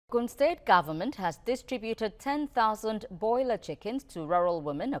Ogun state government has distributed 10,000 broiler chickens to rural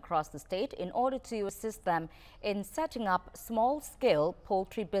women across the state in order to assist them in setting up small-scale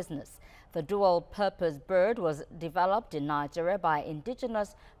poultry business. The dual-purpose bird was developed in Nigeria by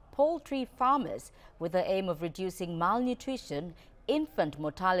indigenous poultry farmers with the aim of reducing malnutrition, infant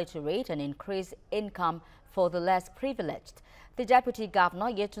mortality rate and increase income for the less privileged. The Deputy Governor,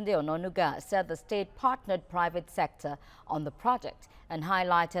 Yetunde Ononuga, said the state partnered private sector on the project and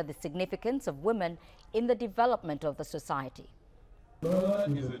highlighted the significance of women in the development of the society. Broiler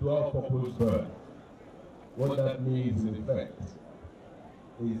is a dual-purpose bird. What that means in effect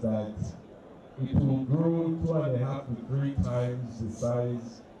is that it will grow 2.5 to 3 times the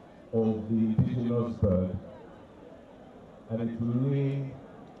size of the indigenous bird, and it will lay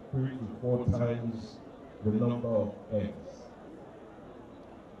 3 to 4 times the number of eggs.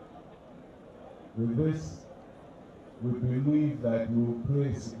 With this, we believe that we will play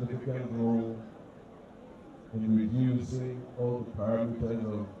a significant role in reducing all the parameters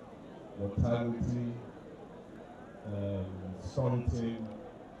of mortality and stunting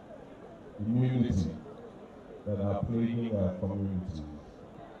immunity that are plaguing our communities.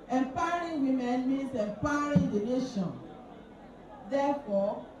 Empowering women means empowering the nation.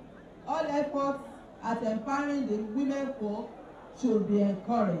 Therefore, all efforts at empowering the women folk should be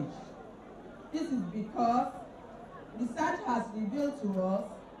encouraged. This is because research has revealed to us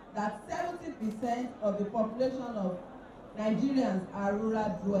that 70% of the population of Nigerians are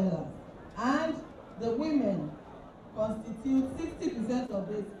rural dwellers, and the women constitute 60% of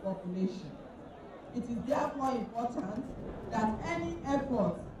this population. It is therefore important that any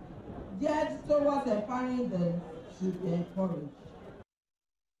effort geared towards empowering them should be encouraged.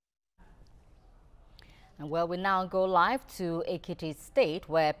 And well, we now go live to Ekiti State,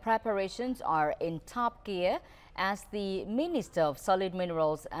 where preparations are in top gear as the Minister of Solid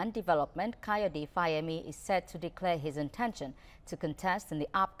Minerals and Development, Kayode Fayemi, is set to declare his intention to contest in the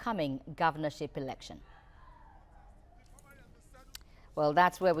upcoming governorship election. Well,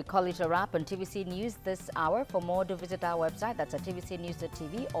 that's where we call it a wrap on TVC News this hour. For more, do visit our website. That's at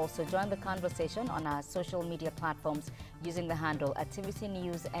tvcnews.tv. Also, join the conversation on our social media platforms using the handle at TVC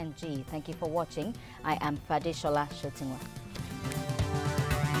News NG. Thank you for watching. I am Fadishola Shotingwa.